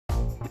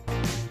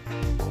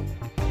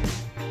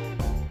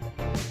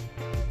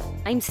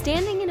I'm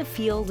standing in a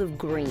field of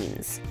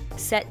greens,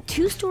 set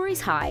 2 stories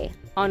high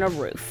on a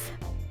roof.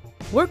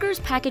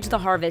 Workers package the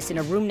harvest in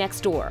a room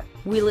next door,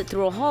 wheel it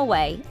through a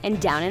hallway, and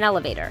down an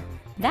elevator.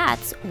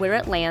 That's where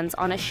it lands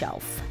on a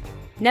shelf,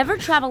 never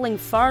traveling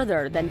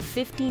farther than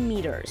 50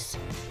 meters.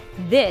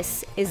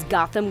 This is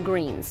Gotham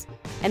Greens,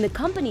 and the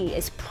company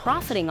is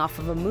profiting off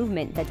of a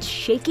movement that's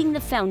shaking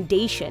the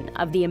foundation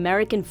of the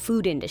American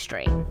food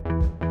industry.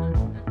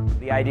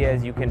 The idea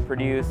is you can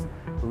produce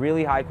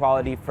really high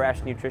quality,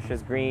 fresh,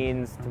 nutritious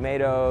greens,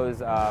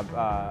 tomatoes,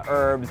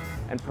 herbs,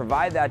 and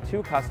provide that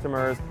to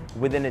customers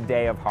within a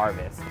day of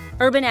harvest.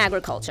 Urban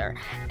agriculture,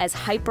 as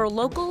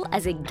hyper-local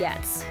as it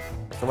gets.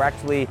 So we're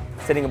actually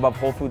sitting above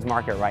Whole Foods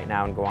Market right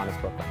now in Gowanus,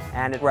 Brooklyn.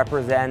 And it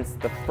represents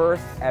the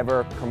first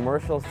ever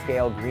commercial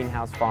scale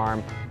greenhouse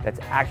farm that's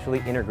actually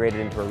integrated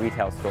into a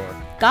retail store.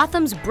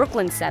 Gotham's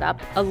Brooklyn setup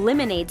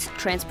eliminates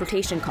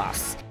transportation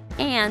costs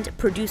and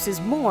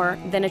produces more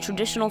than a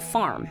traditional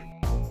farm.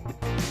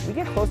 We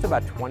get close to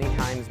about 20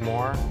 times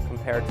more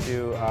compared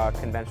to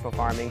conventional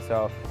farming.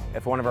 So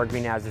if one of our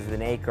greenhouses is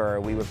an acre,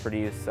 we would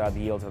produce the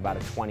yields of about a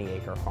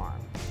 20-acre farm.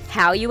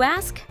 How, you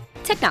ask?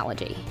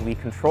 Technology. We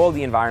control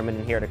the environment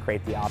in here to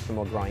create the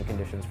optimal growing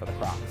conditions for the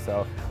crop.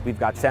 So we've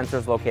got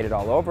sensors located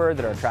all over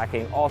that are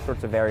tracking all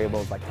sorts of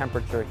variables like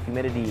temperature,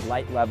 humidity,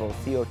 light level,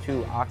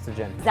 CO2,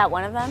 oxygen. Is that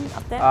one of them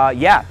up there?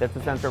 Yeah, that's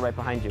the sensor right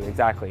behind you,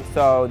 exactly.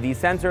 So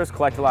these sensors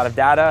collect a lot of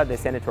data, they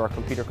send it to our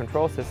computer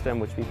control system,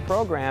 which we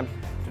programmed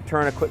to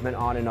turn equipment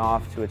on and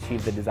off to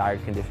achieve the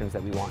desired conditions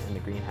that we want in the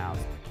greenhouse.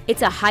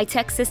 It's a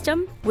high-tech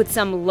system with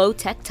some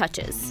low-tech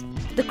touches.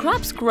 The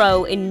crops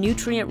grow in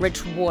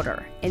nutrient-rich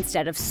water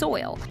instead of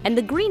soil, and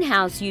the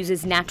greenhouse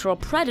uses natural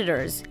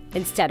predators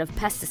instead of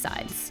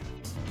pesticides.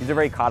 These are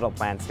very coddled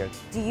plants here.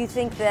 Do you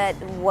think that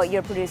what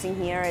you're producing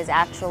here is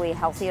actually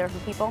healthier for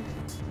people?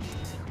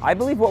 I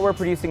believe what we're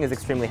producing is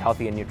extremely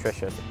healthy and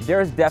nutritious.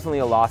 There's definitely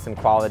a loss in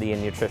quality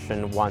and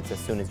nutrition as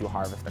soon as you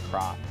harvest a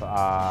crop.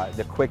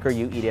 The quicker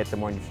you eat it, the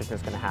more nutrition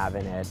it's going to have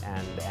in it,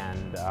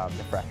 and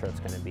the fresher it's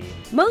going to be.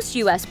 Most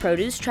U.S.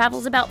 produce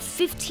travels about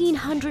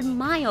 1,500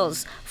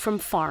 miles from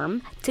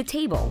farm to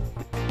table.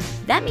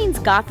 That means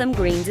Gotham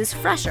Greens is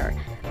fresher,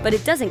 but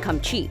it doesn't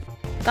come cheap.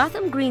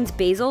 Gotham Greens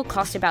basil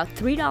costs about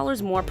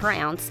 $3 more per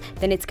ounce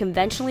than its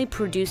conventionally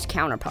produced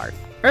counterpart.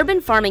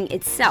 Urban farming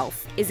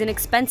itself is an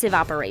expensive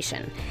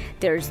operation.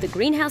 There's the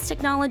greenhouse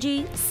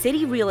technology,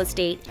 city real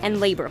estate,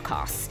 and labor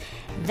costs.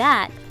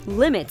 That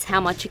limits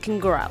how much it can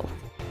grow.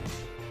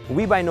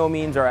 We by no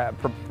means are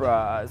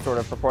sort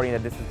of purporting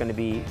that this is going to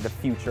be the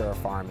future of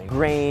farming.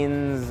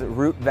 Grains,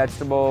 root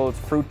vegetables,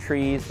 fruit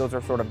trees, those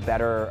are sort of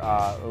better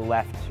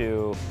left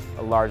to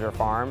larger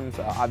farms.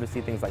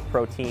 Obviously things like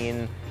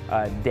protein,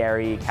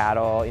 dairy,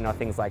 cattle,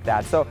 things like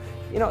that. So,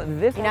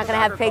 this. You're not going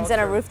to have pigs on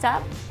a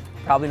rooftop?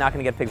 Probably not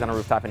going to get pigs on a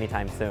rooftop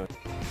anytime soon.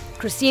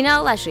 Christina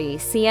Alessi,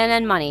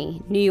 CNN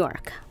Money, New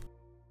York.